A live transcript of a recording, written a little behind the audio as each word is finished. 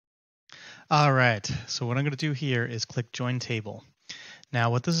All right, so what I'm going to do here is click Join Table.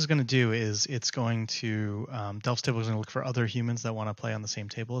 Now, what this is going to do is it's going to, Delph's table is going to look for other humans that want to play on the same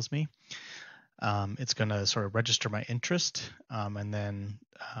table as me. It's going to sort of register my interest, and then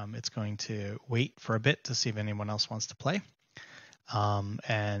it's going to wait for a bit to see if anyone else wants to play.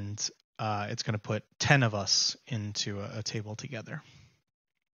 And it's going to put 10 of us into a table together.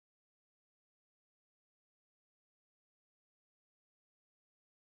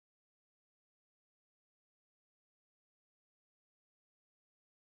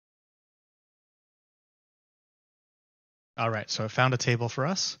 All right, so I found a table for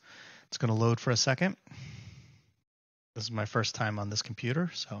us. It's going to load for a second. This is my first time on this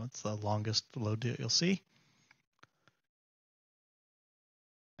computer, so it's the longest load you'll see.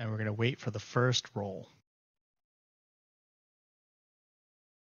 And we're going to wait for the first roll.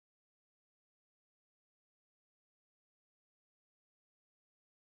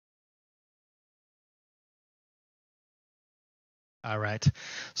 All right,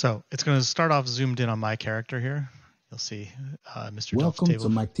 so it's going to start off zoomed in on my character here. You'll see Mr. Welcome Delph's table. to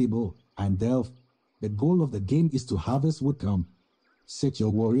my table. I'm Delph. The goal of the game is to harvest woodcomb. Set your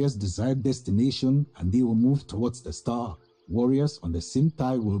warriors' desired destination and they will move towards the star. Warriors on the same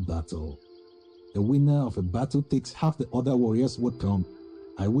tile will battle. The winner of a battle takes half the other warriors' woodcomb.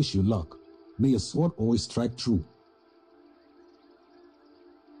 I wish you luck. May your sword always strike true.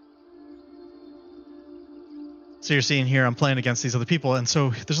 So you're seeing here, I'm playing against these other people, and so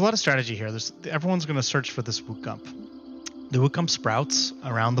there's a lot of strategy here. Everyone's going to search for this woodcomb. The woodcomb sprouts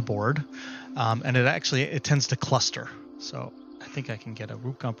around the board, and it tends to cluster. So I think I can get a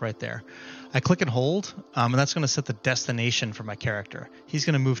woodcomb right there. I click and hold, and that's going to set the destination for my character. He's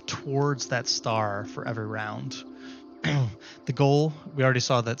going to move towards that star for every round. The goal, we already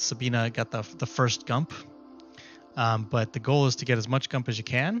saw that Sabina got the first gump, but the goal is to get as much gump as you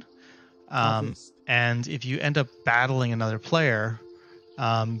can. And if you end up battling another player,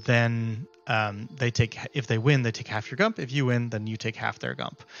 then if they win, they take half your gump. If you win, then you take half their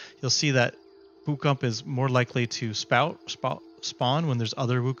gump. You'll see that boot gump is more likely to spawn when there's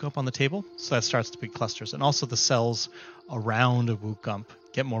other boot gump on the table. So that starts to be clusters. And also the cells around a boot gump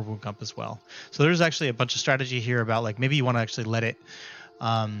get more boot gump as well. So there's actually a bunch of strategy here about like maybe you want to actually let it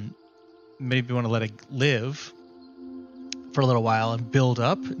live for a little while and build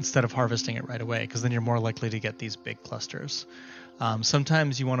up instead of harvesting it right away, because then you're more likely to get these big clusters.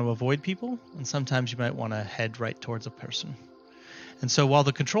 Sometimes you want to avoid people, and sometimes you might want to head right towards a person. And so while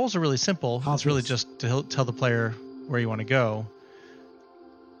the controls are really simple, it's really just to tell the player where you want to go.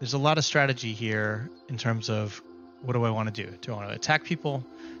 There's a lot of strategy here in terms of what do I want to do? Do I want to attack people?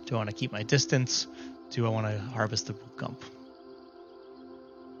 Do I want to keep my distance? Do I want to harvest the gump?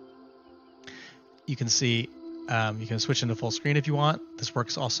 You can see you can switch into full screen if you want. This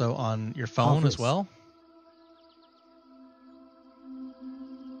works also on your phone as well.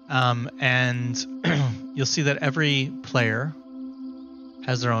 And you'll see that every player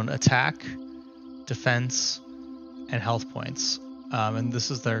has their own attack, defense, and health points. And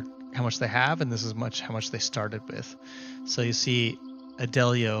this is how much they have, and this is how much they started with. So you see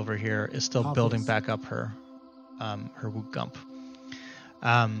Adelia over here is still building back up her woodcomb.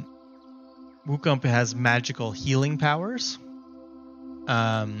 Woodcomb has magical healing powers.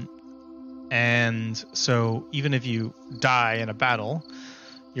 And so even if you die in a battle,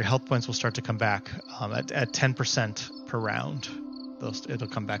 your health points will start to come back at 10% per round. It'll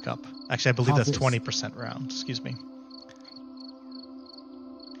come back up. Actually, I believe that's 20% round. Excuse me.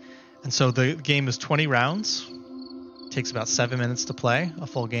 And so the game is 20 rounds. Takes about 7 minutes to play, a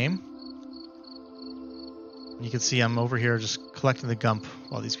full game. And you can see I'm over here just collecting the gump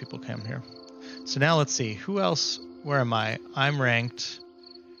while these people come here. So now let's see. Who else? Where am I? I'm ranked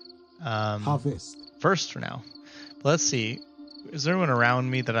first for now. Let's see. Is there anyone around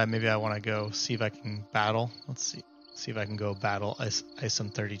me that maybe I want to go see if I can battle? Let's see if I can go battle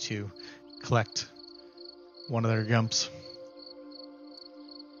ISOM 32. Collect one of their gumps.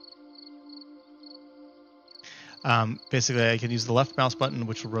 Basically, I can use the left mouse button,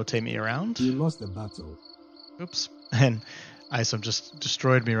 which will rotate me around. You lost the battle. Oops. And ISOM just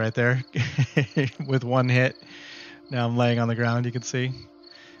destroyed me right there with one hit. Now I'm laying on the ground, you can see.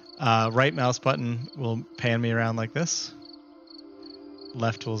 Right mouse button will pan me around like this.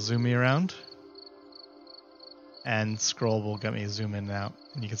 Left will zoom me around. And scroll will get me zoom in and out.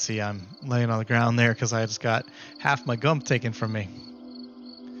 And you can see I'm laying on the ground there because I just got half my gump taken from me.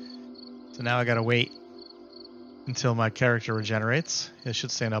 So now I gotta wait until my character regenerates. It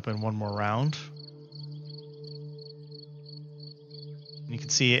should stand up in one more round. And you can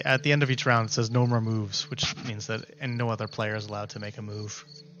see at the end of each round it says no more moves, which means that no other player is allowed to make a move.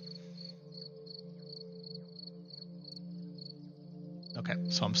 Okay,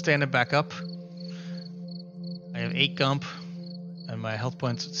 so I'm standing back up. I have 8 gump, and my health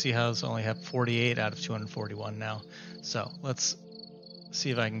points, see how I only have 48 out of 241 now. So let's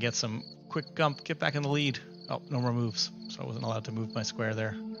see if I can get some quick gump, get back in the lead. Oh, no more moves, so I wasn't allowed to move my square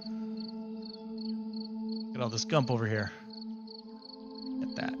there. Get all this gump over here.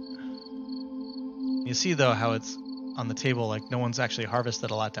 Get that. You see though how it's on the table, like no one's actually harvested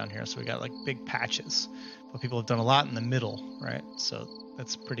a lot down here, so we got like big patches, but people have done a lot in the middle, right? So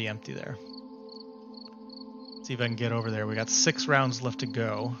that's pretty empty there. Let's see if I can get over there. We got 6 rounds left to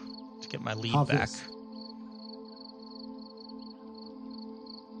go to get my lead back.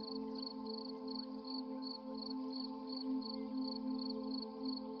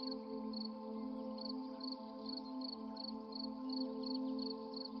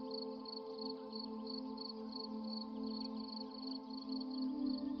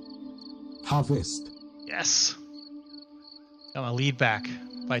 Harvest. Yes. Got my lead back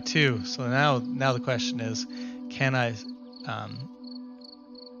by 2. So now the question is, can I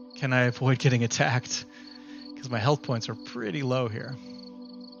avoid getting attacked? Because my health points are pretty low here.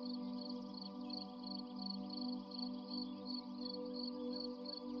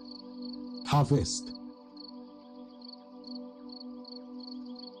 Harvest.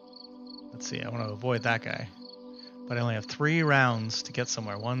 Let's see, I want to avoid that guy. But I only have 3 rounds to get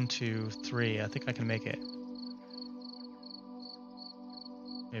somewhere. 1, 2, 3. I think I can make it.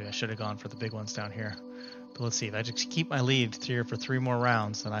 Maybe I should have gone for the big ones down here. But let's see, if I just keep my lead here for 3 more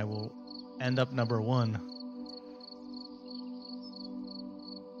rounds, then I will end up number 1.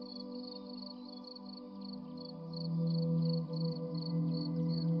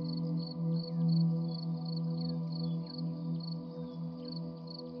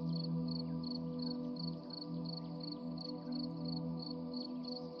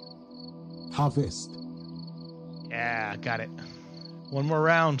 Harvest. Yeah, got it. 1 more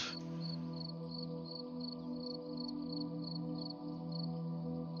round.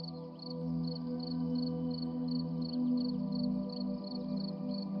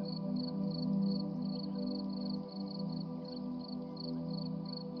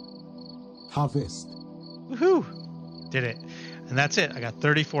 Harvest. Woohoo! Did it. And that's it. I got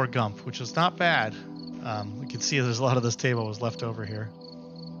 34 gump, which is not bad. You can see there's a lot of this table was left over here.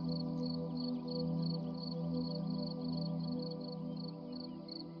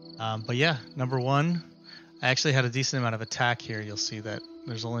 But yeah, number 1, I actually had a decent amount of attack here. You'll see that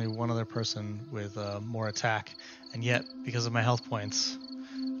there's only one other person with more attack, and yet because of my health points,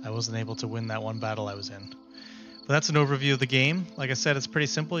 I wasn't able to win that one battle I was in. But that's an overview of the game. Like I said, it's pretty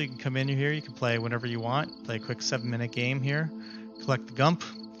simple. You can come in here, you can play whenever you want, play a quick 7-minute game here, collect the gump.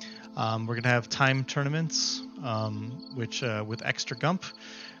 We're gonna have time tournaments, which with extra gump.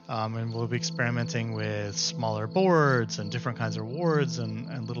 And we'll be experimenting with smaller boards and different kinds of rewards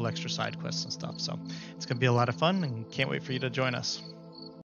and little extra side quests and stuff. So it's going to be a lot of fun, and can't wait for you to join us.